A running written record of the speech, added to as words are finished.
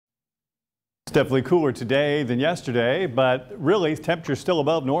It's definitely cooler today than yesterday, but really temperatures still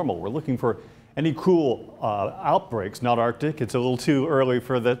above normal. We're looking for any cool outbreaks, not Arctic. It's a little too early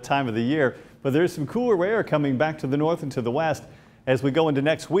for the time of the year, but there's some cooler air coming back to the north and to the west as we go into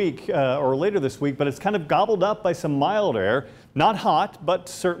next week or later this week, but it's kind of gobbled up by some mild air. Not hot, but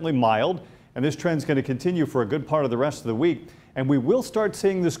certainly mild. And this trend's going to continue for a good part of the rest of the week. And we will start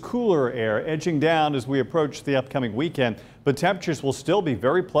seeing this cooler air edging down as we approach the upcoming weekend, but temperatures will still be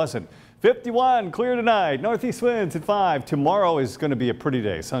very pleasant. 51, clear tonight, northeast winds at 5. Tomorrow is going to be a pretty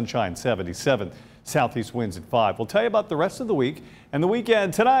day, sunshine 77, southeast winds at 5. We'll tell you about the rest of the week and the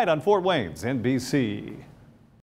weekend tonight on Fort Wayne's NBC.